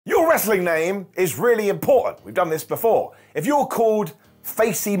Your wrestling name is really important. We've done this before. If you're called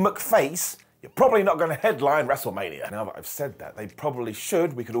Facey McFace, you're probably not going to headline WrestleMania. Now that I've said that, they probably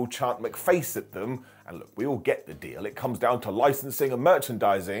should. We could all chant McFace at them. And look, we all get the deal. It comes down to licensing and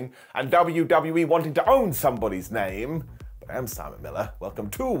merchandising and WWE wanting to own somebody's name. But I'm Simon Miller. Welcome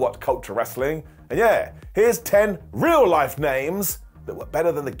to What Culture Wrestling. And yeah, here's 10 real-life names that were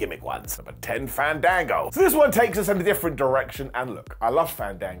better than the gimmick ones. Number 10, Fandango. So this one takes us in a different direction, and look, I love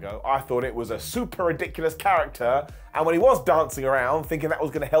Fandango. I thought it was a super ridiculous character, and when he was dancing around thinking that was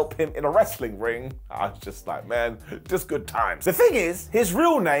gonna help him in a wrestling ring, I was just like, man, just good times. The thing is, his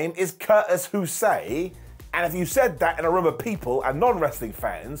real name is Curtis Husay, and if you said that in a room of people and non-wrestling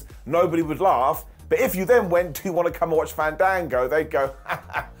fans, nobody would laugh. But if you then went to want to come and watch Fandango, they'd go,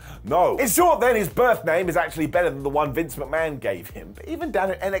 no. In short then, his birth name is actually better than the one Vince McMahon gave him. But even down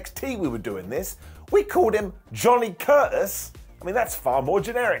at NXT we were doing this. We called him Johnny Curtis. I mean, that's far more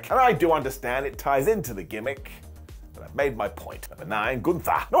generic. And I do understand it ties into the gimmick, but I've made my point. Number 9,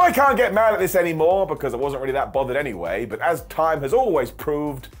 Gunther. No, I can't get mad at this anymore because I wasn't really that bothered anyway, but as time has always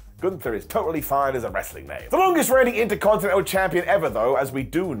proved, Gunther is totally fine as a wrestling name. The longest reigning Intercontinental Champion ever though, as we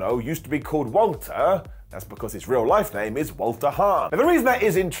do know, used to be called Walter. That's because his real life name is Walter Hahn. Now the reason that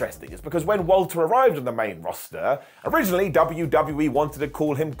is interesting is because when Walter arrived on the main roster, originally WWE wanted to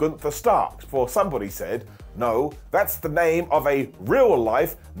call him Gunther Starks, for somebody said, no, that's the name of a real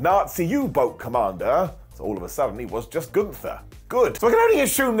life Nazi U-boat commander. So all of a sudden he was just Gunther. Good. So I can only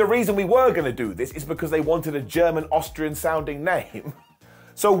assume the reason we were gonna do this is because they wanted a German Austrian sounding name.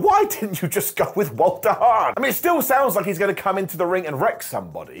 So why didn't you just go with Walter Hahn? I mean, it still sounds like he's going to come into the ring and wreck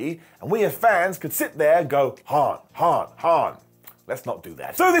somebody, and we as fans could sit there and go, Hahn, Hahn, Hahn. Let's not do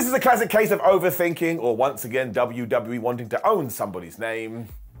that. So this is a classic case of overthinking, or once again, WWE wanting to own somebody's name.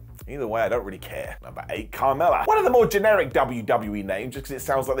 Either way, I don't really care. Number 8, Carmella. One of the more generic WWE names, just because it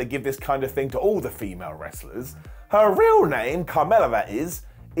sounds like they give this kind of thing to all the female wrestlers. Her real name, Carmella that is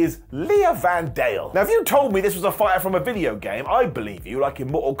Leah Van Dale. Now, if you told me this was a fighter from a video game, I'd believe you, like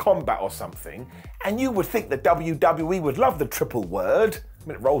in Mortal Kombat or something, and you would think that WWE would love the triple word. I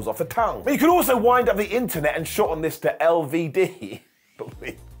mean, it rolls off the tongue. But you could also wind up the internet and shorten this to LVD. But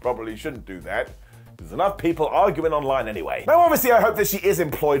we probably shouldn't do that. There's enough people arguing online anyway. Now, obviously, I hope that she is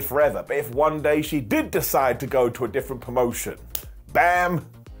employed forever, but if one day she did decide to go to a different promotion, bam,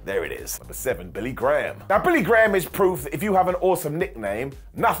 there it is. Number 7, Billy Graham. Now, Billy Graham is proof that if you have an awesome nickname,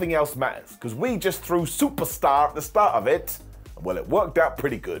 nothing else matters, because we just threw superstar at the start of it, and well, it worked out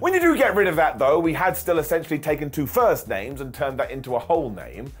pretty good. When you do get rid of that, though, we had still essentially taken 2 first names and turned that into a whole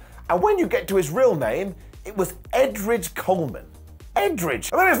name, and when you get to his real name, it was Edridge Coleman.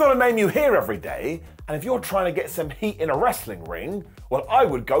 Edridge. And that is not a name you hear every day, and if you're trying to get some heat in a wrestling ring, well, I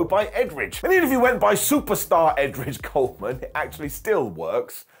would go by Edridge. And even if you went by superstar Edridge Coleman, it actually still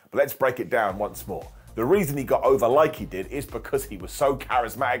works. But let's break it down once more. The reason he got over like he did is because he was so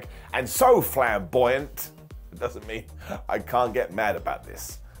charismatic and so flamboyant. It doesn't mean I can't get mad about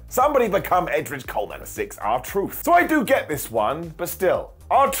this. Somebody become Edridge Coleman. Number 6, R-Truth. So I do get this one, but still,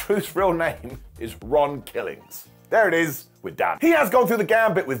 R-Truth's real name is Ron Killings. There it is, we're done. He has gone through the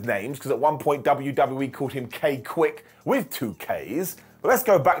gambit with names, because at one point WWE called him K-Quick with 2 Ks. But let's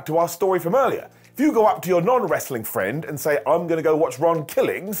go back to our story from earlier. If you go up to your non-wrestling friend and say, I'm gonna go watch Ron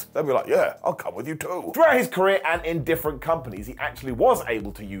Killings, they'll be like, yeah, I'll come with you too. Throughout his career and in different companies, he actually was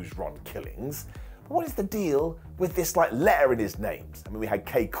able to use Ron Killings. But what is the deal with this like letter in his names? I mean, we had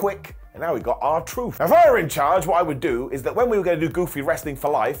K-Quick, and now we got R-Truth. Now, if I were in charge, what I would do is that when we were gonna do Goofy Wrestling for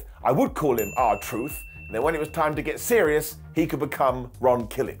Life, I would call him R-Truth, and then when it was time to get serious, he could become Ron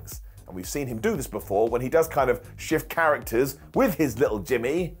Killings. And we've seen him do this before when he does kind of shift characters with his little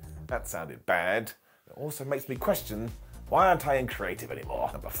Jimmy. That sounded bad. It also makes me question, why aren't I in creative anymore?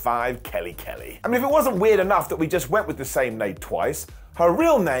 Number 5, Kelly Kelly. I mean, if it wasn't weird enough that we just went with the same name twice, her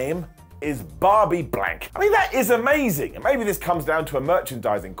real name is Barbie Blank. I mean, that is amazing. And maybe this comes down to a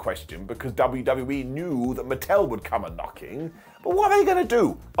merchandising question because WWE knew that Mattel would come a-knocking. But what are they gonna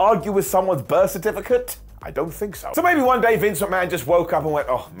do? Argue with someone's birth certificate? I don't think so. So maybe one day Vince McMahon just woke up and went,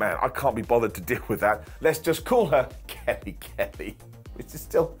 oh man, I can't be bothered to deal with that. Let's just call her Kelly Kelly. Which is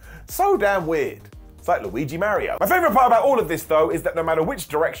still so damn weird. It's like Luigi Mario. My favorite part about all of this though is that no matter which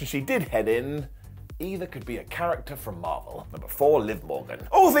direction she did head in, either could be a character from Marvel. Number 4, Liv Morgan.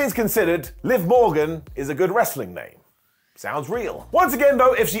 All things considered, Liv Morgan is a good wrestling name. Sounds real. Once again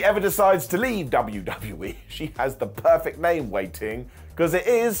though, if she ever decides to leave WWE, she has the perfect name waiting, because it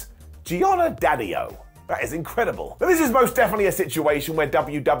is Gianna Daddio. That is incredible. Now, this is most definitely a situation where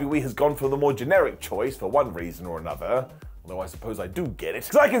WWE has gone for the more generic choice for one reason or another. Although I suppose I do get it.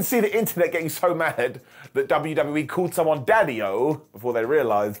 Because I can see the internet getting so mad that WWE called someone Daddy-O before they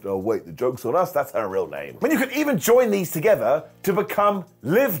realised, oh wait, the joke's on us, that's her real name. I mean, you could even join these together to become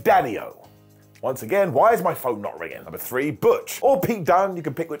Liv Daddy-O. Once again, why is my phone not ringing? Number 3, Butch. Or Pete Dunne, you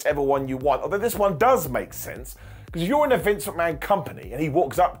can pick whichever one you want. Although this one does make sense, because if you're in a Vince McMahon company and he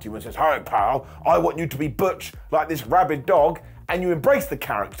walks up to you and says, "Hi pal, I want you to be Butch like this rabid dog," and you embrace the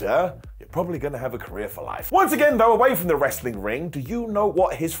character, you're probably going to have a career for life. Once again though, away from the wrestling ring, do you know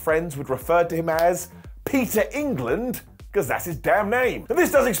what his friends would refer to him as? Peter England? Because that's his damn name. And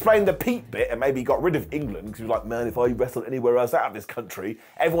this does explain the Pete bit, and maybe he got rid of England because he was like, man, if I wrestled anywhere else out of this country,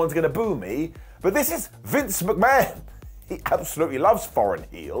 everyone's going to boo me. But this is Vince McMahon. He absolutely loves foreign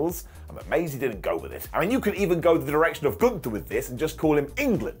heels. I'm amazed he didn't go with it. I mean, you could even go the direction of Gunther with this and just call him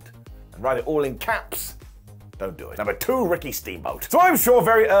England and write it all in caps. Don't do it. Number 2, Ricky Steamboat. So I'm sure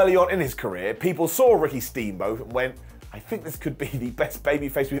very early on in his career, people saw Ricky Steamboat and went, I think this could be the best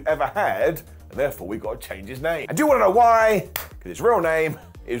babyface we've ever had, and therefore we've got to change his name. And do you want to know why? Because his real name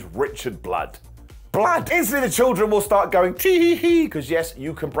is Richard Blood. Blood. Instantly the children will start going tee-hee-hee, because yes,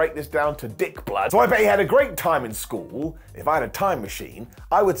 you can break this down to Dick Blood. So I bet he had a great time in school. If I had a time machine,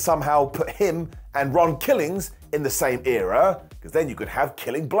 I would somehow put him and Ron Killings in the same era, because then you could have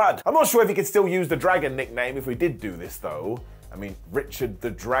Killing Blood. I'm not sure if he could still use the Dragon nickname if we did do this though. I mean, Richard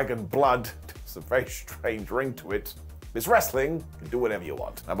the Dragon Blood, it's a very strange ring to it. It's wrestling, you can do whatever you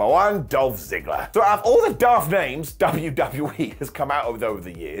want. Number 1, Dolph Ziggler. So out of all the daft names WWE has come out with over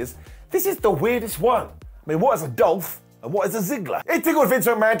the years, this is the weirdest one. I mean, what is a Dolph and what is a Ziggler? It tickled Vince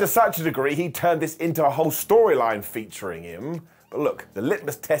McMahon to such a degree he turned this into a whole storyline featuring him. But look, the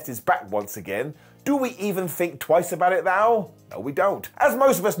litmus test is back once again. Do we even think twice about it now? No, we don't. As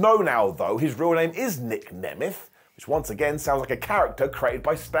most of us know now though, his real name is Nick Nemeth, which once again sounds like a character created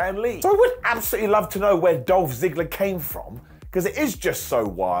by Stan Lee. So I would absolutely love to know where Dolph Ziggler came from, because it is just so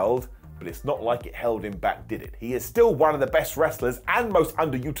wild, but it's not like it held him back, did it? He is still one of the best wrestlers and most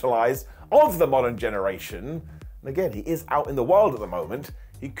underutilized of the modern generation. And again, he is out in the world at the moment.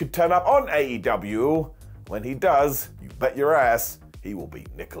 He could turn up on AEW. When he does, you bet your ass, he will be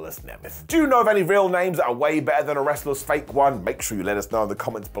Nicholas Nemeth. Do you know of any real names that are way better than a wrestler's fake one? Make sure you let us know in the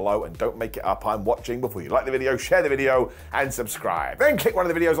comments below, and don't make it up. I'm watching. Before you like the video, share the video and subscribe. Then click one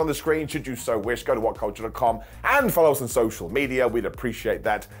of the videos on the screen should you so wish. Go to whatculture.com and follow us on social media. We'd appreciate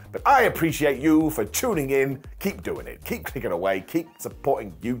that. But I appreciate you for tuning in. Keep doing it. Keep clicking away. Keep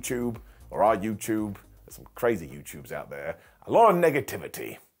supporting YouTube, or our YouTube. There's some crazy YouTubes out there. A lot of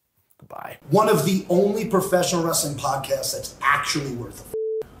negativity. Goodbye. One of the only professional wrestling podcasts that's actually worth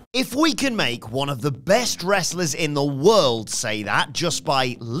it. If we can make one of the best wrestlers in the world say that just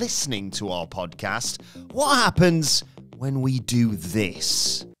by listening to our podcast, what happens when we do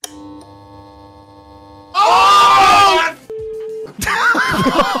this? Oh!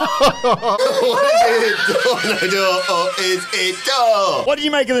 What do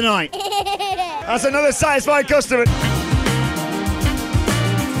you make of the night? That's another satisfied customer.